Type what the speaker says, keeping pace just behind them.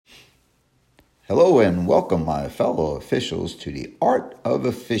Hello and welcome, my fellow officials, to the Art of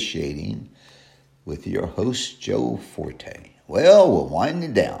Officiating with your host, Joe Forte. Well, we're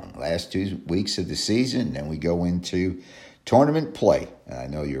winding down last 2 weeks of the season, and we go into tournament play. I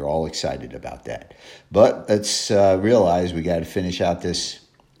know you're all excited about that. But let's realize we got to finish out this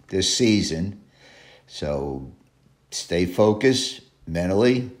season. So stay focused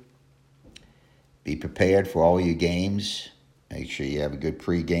mentally. Be prepared for all your games. Make sure you have a good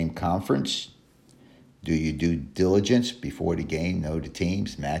pregame conference. Do your due diligence before the game. Know the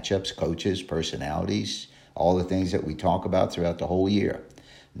teams, matchups, coaches, personalities, all the things that we talk about throughout the whole year.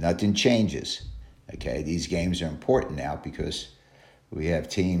 Nothing changes. Okay, these games are important now because we have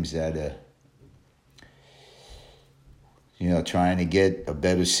teams that trying to get a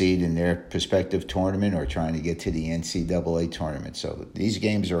better seed in their prospective tournament or trying to get to the NCAA tournament. So these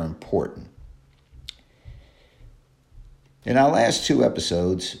games are important. In our last 2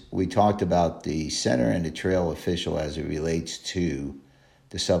 episodes, we talked about the center and the trail official as it relates to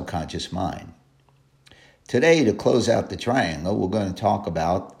the subconscious mind. Today, to close out the triangle, we're going to talk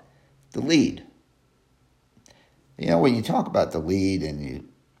about the lead. You know, when you talk about the lead and you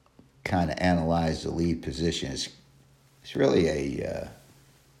kind of analyze the lead position, it's really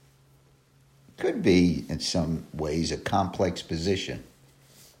could be in some ways a complex position.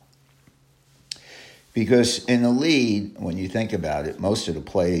 Because in the lead, when you think about it, most of the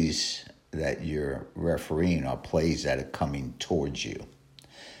plays that you're refereeing are plays that are coming towards you.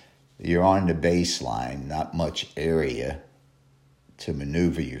 You're on the baseline, not much area to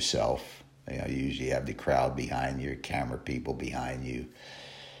maneuver yourself. You usually have the crowd behind you, camera people behind you,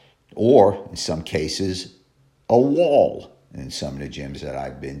 or in some cases, a wall in some of the gyms that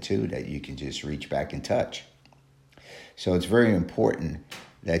I've been to that you can just reach back and touch. So it's very important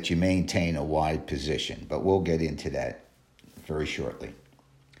that you maintain a wide position, but we'll get into that very shortly.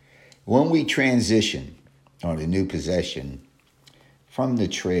 When we transition on a new possession from the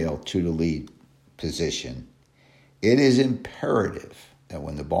trail to the lead position, it is imperative that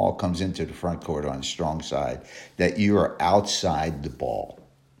when the ball comes into the front court on the strong side, that you are outside the ball.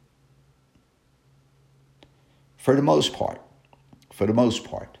 For the most part,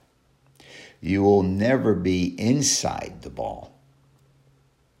 you will never be inside the ball.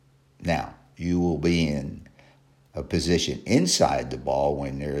 Now, you will be in a position inside the ball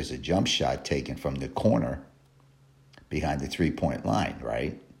when there is a jump shot taken from the corner behind the three-point line,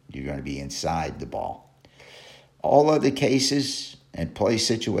 right? You're going to be inside the ball. All other cases and play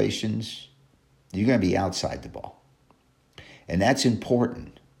situations, you're going to be outside the ball. And that's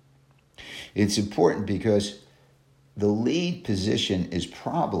important. It's important because the lead position is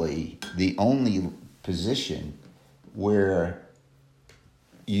probably the only position where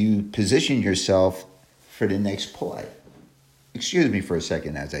you position yourself for the next play. Excuse me for a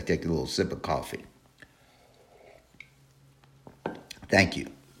second as I take a little sip of coffee. Thank you.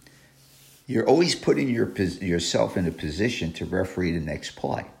 You're always putting yourself in a position to referee the next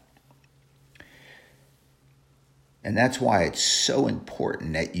play. And that's why it's so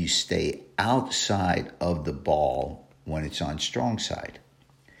important that you stay outside of the ball when it's on strong side.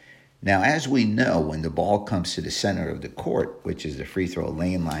 Now, as we know, when the ball comes to the center of the court, which is the free throw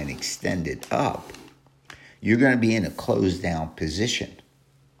lane line extended up, you're going to be in a closed down position.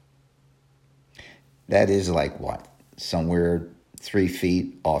 That is like what? Somewhere 3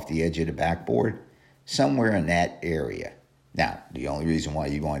 feet off the edge of the backboard? Somewhere in that area. Now, the only reason why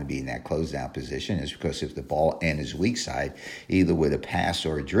you want to be in that closed down position is because if the ball enters weak side, either with a pass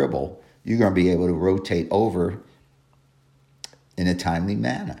or a dribble, you're going to be able to rotate over in a timely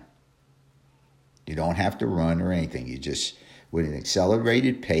manner. You don't have to run or anything. You just, with an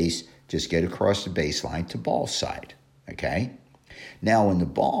accelerated pace, just get across the baseline to ball side, okay? Now, when the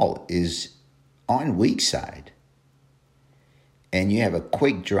ball is on weak side and you have a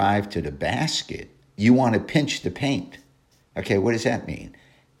quick drive to the basket, you want to pinch the paint. Okay, what does that mean?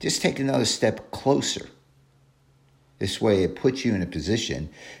 Just take another step closer. This way, it puts you in a position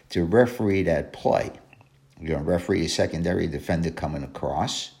to referee that play. You're going to referee a secondary defender coming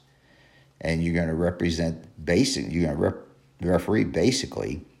across, and you're going to referee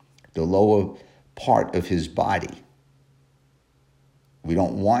basically the lower part of his body. We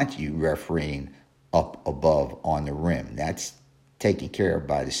don't want you refereeing up above on the rim. That's taken care of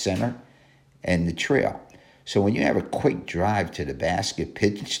by the center and the trail. So when you have a quick drive to the basket,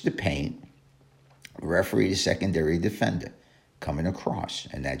 pitch the paint, referee the secondary defender coming across,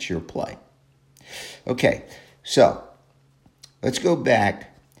 and that's your play. Okay, so let's go back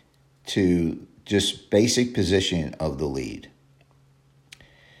to just basic position of the lead.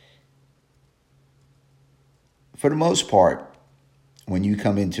 For the most part, when you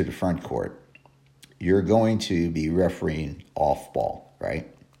come into the front court, you're going to be refereeing off ball, right?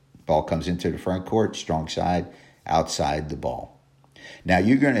 Ball comes into the front court, strong side, outside the ball. Now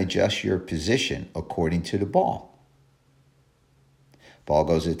you're going to adjust your position according to the ball. Ball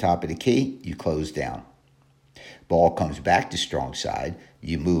goes to the top of the key, you close down. Ball comes back to strong side,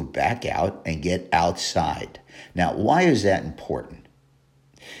 you move back out and get outside. Now, why is that important?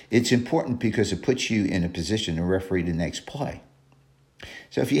 It's important because it puts you in a position to referee the next play.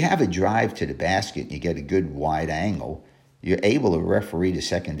 So if you have a drive to the basket and you get a good wide angle, you're able to referee the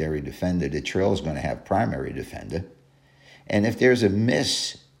secondary defender. The trail is going to have primary defender. And if there's a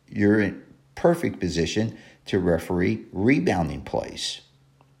miss, you're in perfect position to referee rebounding plays.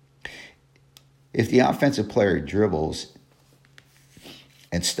 If the offensive player dribbles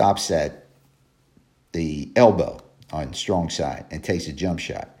and stops at the elbow on strong side and takes a jump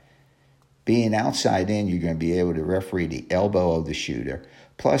shot, being outside in, you're going to be able to referee the elbow of the shooter.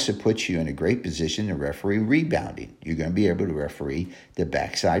 Plus, it puts you in a great position to referee rebounding. You're going to be able to referee the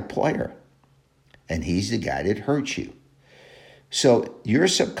backside player. And he's the guy that hurts you. So your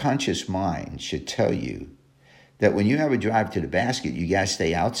subconscious mind should tell you that when you have a drive to the basket, you got to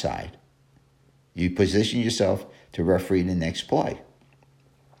stay outside. You position yourself to referee the next play.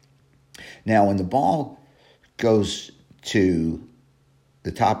 Now, when the ball goes to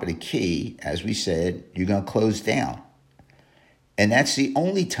the top of the key, as we said, you're going to close down. And that's the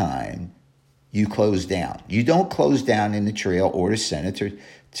only time you close down. You don't close down in the trail or the center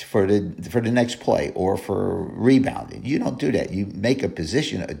for the next play or for rebounding. You don't do that. You make a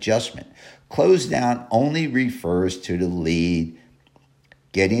position adjustment. Close down only refers to the lead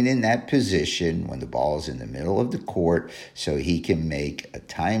getting in that position when the ball is in the middle of the court so he can make a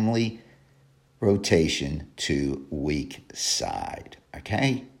timely rotation to weak side.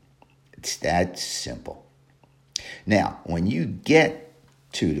 Okay? It's that simple. Now, when you get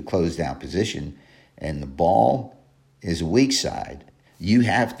to the close down position and the ball is weak side, you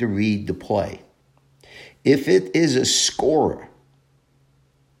have to read the play. If it is a scorer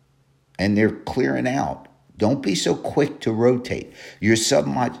and they're clearing out, don't be so quick to rotate. Your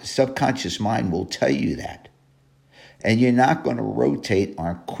subconscious mind will tell you that. And you're not going to rotate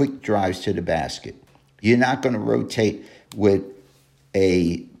on quick drives to the basket. You're not going to rotate with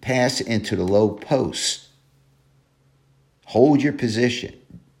a pass into the low post. Hold your position.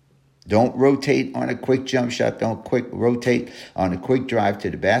 Don't rotate on a quick jump shot. Don't rotate on a quick drive to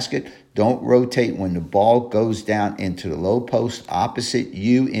the basket. Don't rotate when the ball goes down into the low post opposite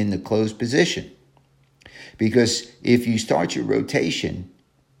you in the closed position. Because if you start your rotation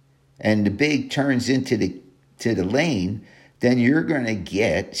and the big turns into the lane, then you're going to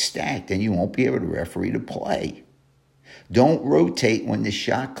get stacked and you won't be able to referee the play. Don't rotate when the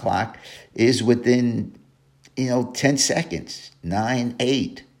shot clock is within 10 seconds, 9,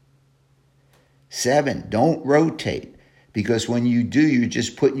 8, 7. Don't rotate, because when you do, you're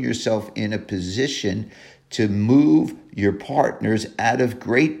just putting yourself in a position to move your partners out of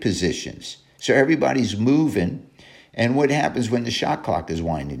great positions. So everybody's moving, and what happens when the shot clock is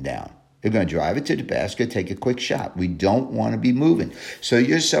winding down? They're going to drive it to the basket, take a quick shot. We don't want to be moving. So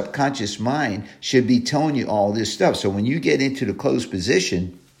your subconscious mind should be telling you all this stuff. So when you get into the closed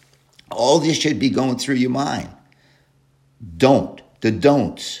position, all this should be going through your mind. The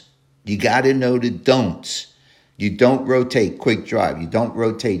don'ts. You got to know the don'ts. You don't rotate quick drive. You don't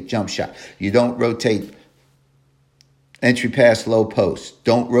rotate jump shot. You don't rotate entry pass low post.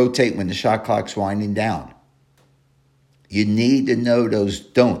 Don't rotate when the shot clock's winding down. You need to know those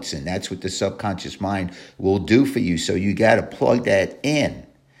don'ts, and that's what the subconscious mind will do for you. So you got to plug that in,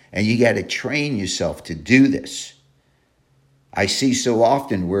 and you got to train yourself to do this. I see so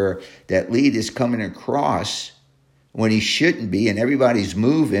often where that lead is coming across when he shouldn't be, and everybody's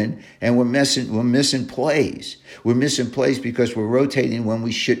moving, and we're missing plays. We're missing plays because we're rotating when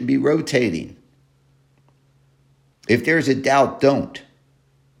we shouldn't be rotating. If there's a doubt, don't.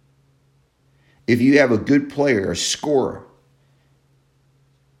 If you have a good player, a scorer,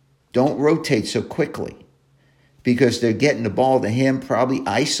 don't rotate so quickly, because they're getting the ball to him, probably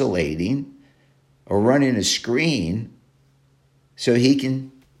isolating or running a screen so he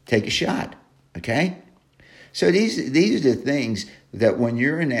can take a shot, okay? So these are the things that when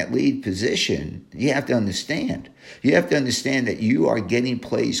you're in that lead position, you have to understand. You have to understand that you are getting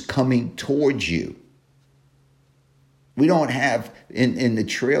plays coming towards you. We don't have, in the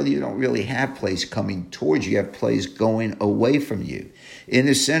trail, you don't really have plays coming towards you. You have plays going away from you. In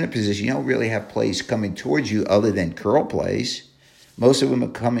the center position, you don't really have plays coming towards you other than curl plays. Most of them are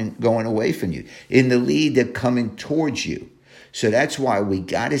going away from you. In the lead, they're coming towards you. So that's why we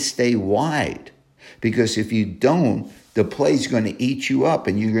got to stay wide. Because if you don't, the play's going to eat you up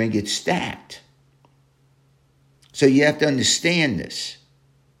and you're going to get stacked. So you have to understand this.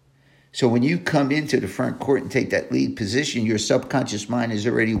 So when you come into the front court and take that lead position, your subconscious mind is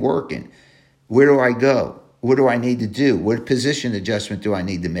already working. Where do I go? What do I need to do? What position adjustment do I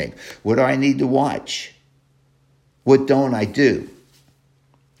need to make? What do I need to watch? What don't I do?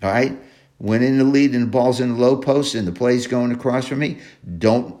 All right? When in the lead and the ball's in the low post and the play's going across from me,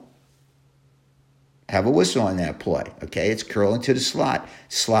 don't have a whistle on that play. Okay? It's curl into the slot.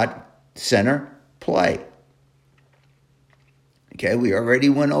 Slot, center, play. Okay? We already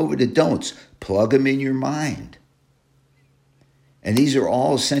went over the don'ts. Plug them in your mind. And these are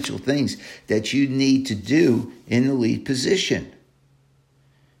all essential things that you need to do in the lead position.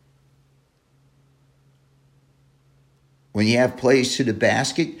 When you have plays to the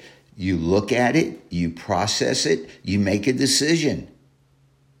basket, you look at it, you process it, you make a decision.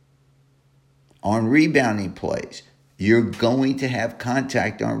 On rebounding plays, you're going to have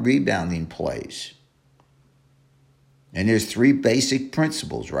contact on rebounding plays. And there's three basic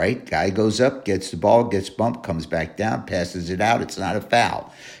principles, right? Guy goes up, gets the ball, gets bumped, comes back down, passes it out, it's not a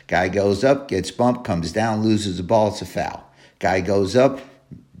foul. Guy goes up, gets bumped, comes down, loses the ball, it's a foul. Guy goes up,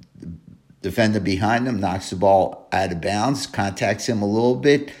 defender behind him knocks the ball out of bounds, contacts him a little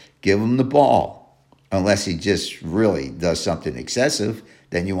bit, give him the ball. Unless he just really does something excessive,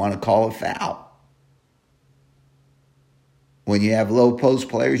 then you want to call a foul. When you have low post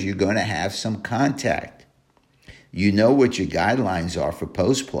players, you're going to have some contact. You know what your guidelines are for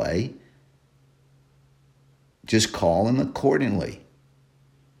post play. Just call them accordingly.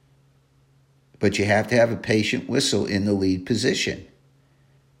 But you have to have a patient whistle in the lead position.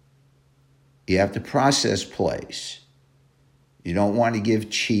 You have to process plays. You don't want to give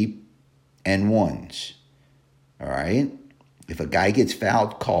cheap and ones. All right? If a guy gets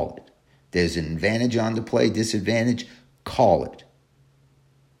fouled, call it. There's an advantage on the play, disadvantage, call it.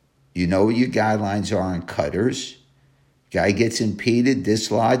 You know what your guidelines are on cutters. Guy gets impeded,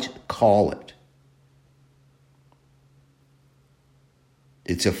 dislodged, call it.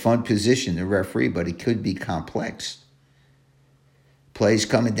 It's a fun position to referee, but it could be complex. Plays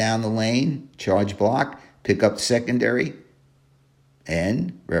coming down the lane, charge block, pick up secondary,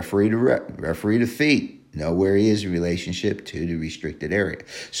 and referee to feet. Know where he is in relationship to the restricted area.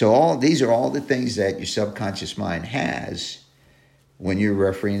 So these are all the things that your subconscious mind has when you're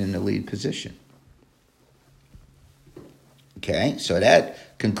refereeing in the lead position. Okay, so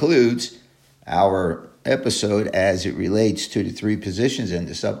that concludes our episode as it relates to the three positions in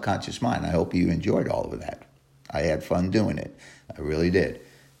the subconscious mind. I hope you enjoyed all of that. I had fun doing it. I really did.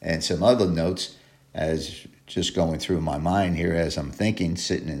 And some other notes as just going through my mind here as I'm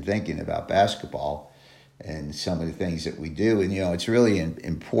sitting and thinking about basketball and some of the things that we do. And, it's really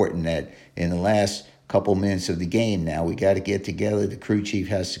important that in the last couple minutes of the game now, we got to get together. The crew chief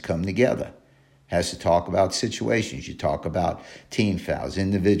has to come together. Has to talk about situations. You talk about team fouls,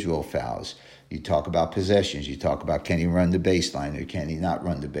 individual fouls. You talk about possessions. You talk about can he run the baseline or can he not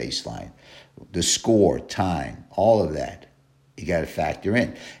run the baseline. The score, time, all of that. You got to factor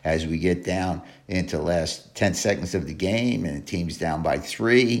in. As we get down into the last 10 seconds of the game and the team's down by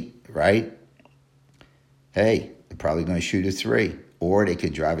 3, right? Hey, they're probably going to shoot a 3. Or they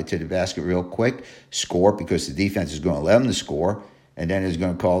could drive it to the basket real quick, score because the defense is going to let them to score, and then it's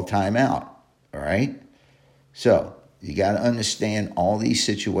going to call a timeout. All right? So you got to understand all these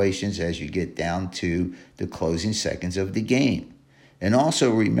situations as you get down to the closing seconds of the game. And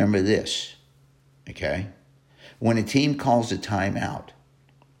also remember this, okay? When a team calls a timeout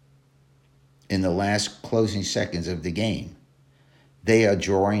in the last closing seconds of the game, they are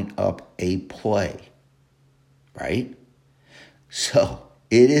drawing up a play, right? So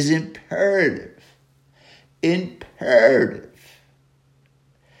it is imperative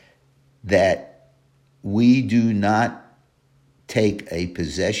that we do not take a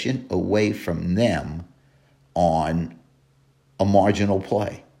possession away from them on a marginal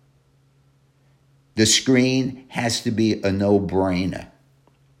play. The screen has to be a no-brainer.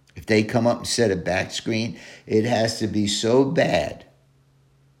 If they come up and set a back screen, it has to be so bad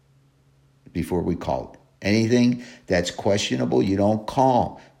before we call it. Anything that's questionable, you don't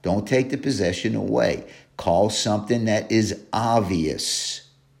call. Don't take the possession away. Call something that is obvious.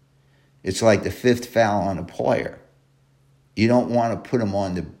 It's like the 5th foul on a player. You don't want to put him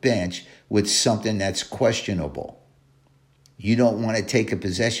on the bench with something that's questionable. You don't want to take a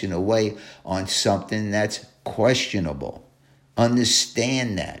possession away on something that's questionable.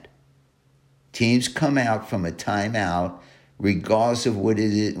 Understand that. Teams come out from a timeout regardless of what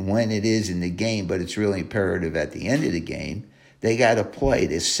it is, when it is in the game, but it's really imperative at the end of the game. They got to play.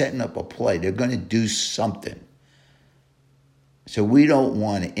 They're setting up a play. They're going to do something. So we don't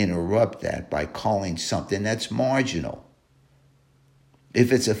want to interrupt that by calling something that's marginal.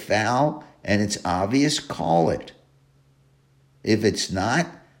 If it's a foul and it's obvious, call it. If it's not,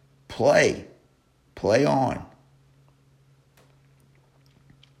 play. Play on.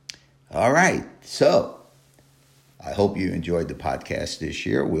 All right, so I hope you enjoyed the podcast this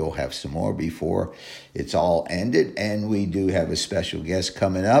year. We'll have some more before it's all ended, and we do have a special guest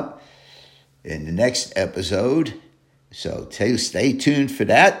coming up in the next episode, so stay tuned for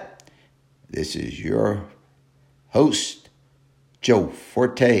that. This is your host, Joe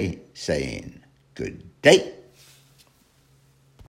Forte, saying good day.